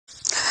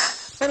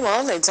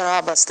Meanwhile, in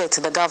Taraba State,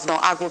 the governor,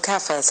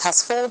 Kefas,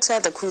 has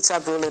faulted the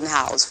Kuteb ruling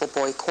house for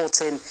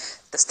boycotting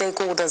the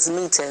stakeholders'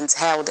 meetings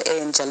held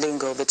in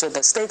Jalingo between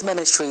the State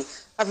Ministry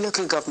of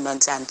Local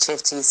Government and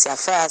Chieftaincy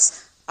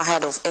Affairs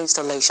ahead of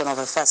installation of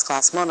a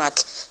first-class monarch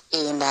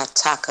in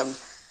Takum.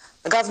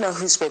 The governor,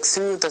 who spoke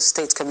through the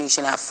State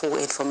Commissioner for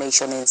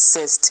Information,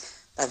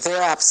 insists that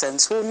their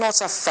absence will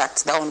not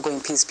affect the ongoing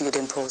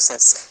peace-building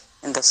process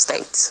in the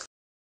state.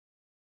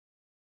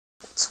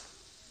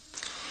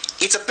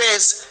 It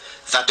appears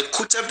that the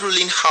Kuteb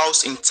ruling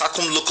house in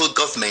Takum local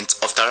government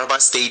of Taraba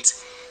State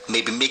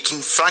may be making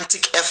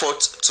frantic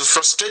efforts to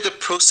frustrate the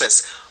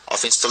process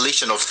of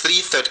installation of 3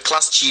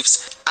 third-class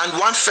chiefs and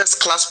 1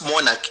 first-class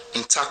monarch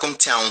in Takum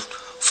town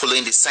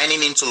following the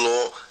signing into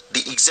law the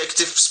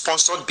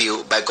executive-sponsored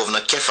bill by Governor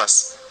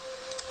Kefas.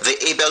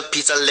 The Abel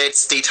Peter-led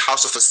State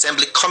House of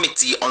Assembly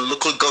Committee on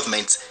Local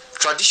Government,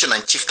 Tradition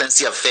and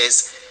Chieftaincy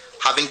Affairs,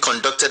 having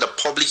conducted a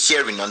public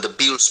hearing on the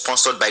bill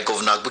sponsored by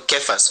Governor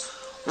Kefas,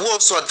 who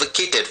also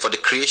advocated for the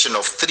creation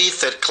of 3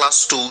 third-class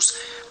stools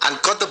and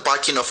got the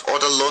backing of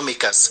other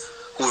lawmakers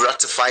who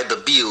ratified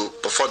the bill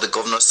before the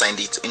governor signed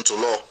it into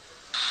law.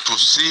 To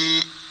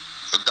see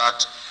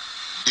that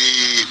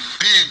the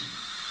bill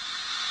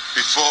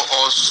before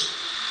us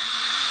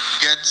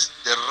gets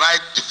the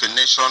right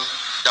definition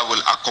that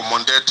will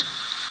accommodate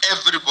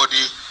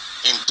everybody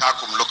in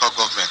Takum local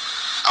government.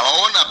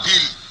 Our own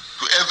appeal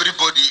to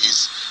everybody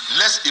is,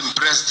 let's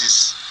embrace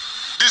this.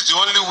 This is the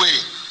only way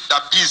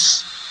that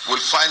peace will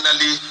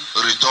finally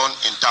return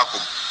in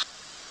Takum.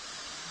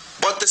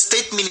 But the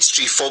State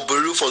Ministry for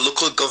Bureau for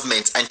Local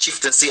Government and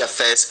Chieftaincy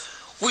Affairs,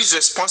 who is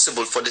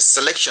responsible for the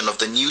selection of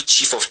the new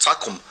chief of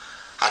Takum,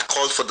 had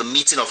called for the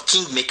meeting of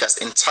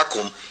kingmakers in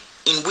Takum,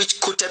 in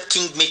which Kuteb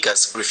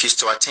kingmakers refused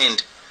to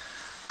attend.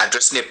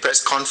 Addressing a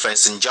press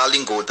conference in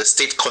Jalingo, the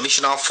State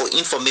Commissioner for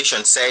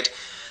Information said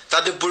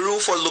that the Bureau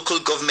for Local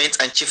Government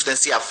and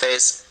Chieftaincy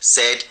Affairs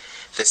said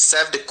they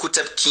served the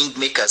Kuteb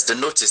kingmakers the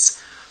notice,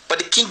 but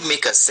the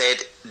kingmakers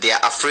said they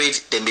are afraid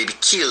they may be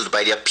killed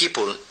by their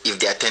people if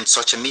they attend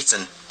such a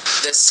meeting.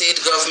 The state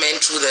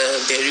government, through the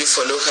Bureau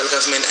for Local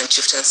Government and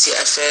Chieftaincy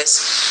Affairs,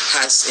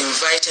 has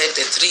invited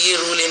the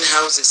 3 ruling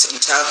houses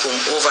in Takum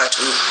over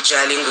to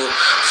Jalingo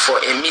for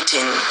a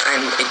meeting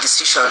and a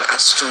decision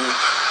as to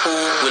who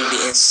will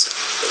be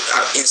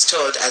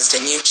installed as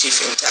the new chief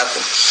in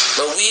Takum.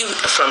 But we,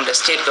 from the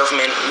state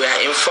government, we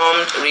are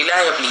informed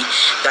reliably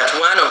that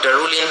one of the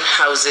ruling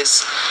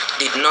houses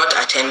did not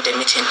attend the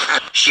meeting.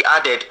 She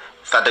added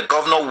that the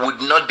governor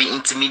would not be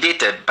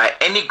intimidated by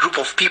any group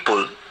of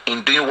people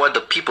in doing what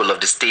the people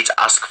of the state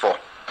ask for.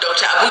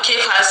 Dr.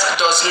 Kefas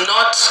does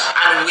not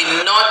and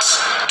will not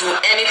do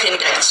anything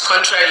that is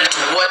contrary to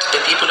what the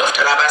people of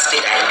Taraba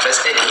State are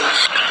interested in.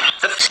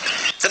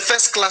 The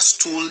first-class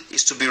stool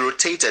is to be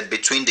rotated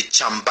between the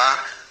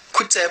Chamba,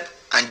 Kuteb,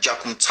 and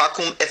Jakum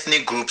Takum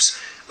ethnic groups,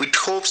 with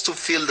hopes to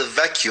fill the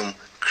vacuum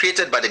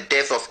created by the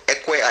death of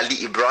Ekwe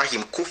Ali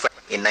Ibrahim Kufa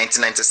in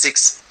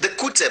 1996. The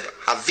Kuteb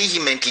have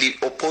vehemently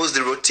opposed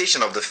the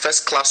rotation of the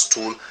first-class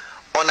stool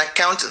on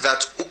account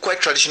that Ukwe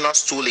traditional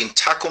stool in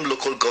Takum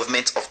local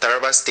government of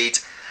Taraba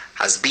State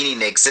has been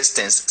in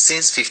existence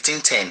since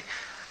 1510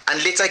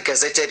 and later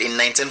gazetted in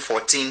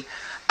 1914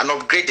 and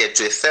upgraded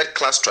to a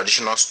third-class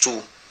traditional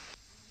stool.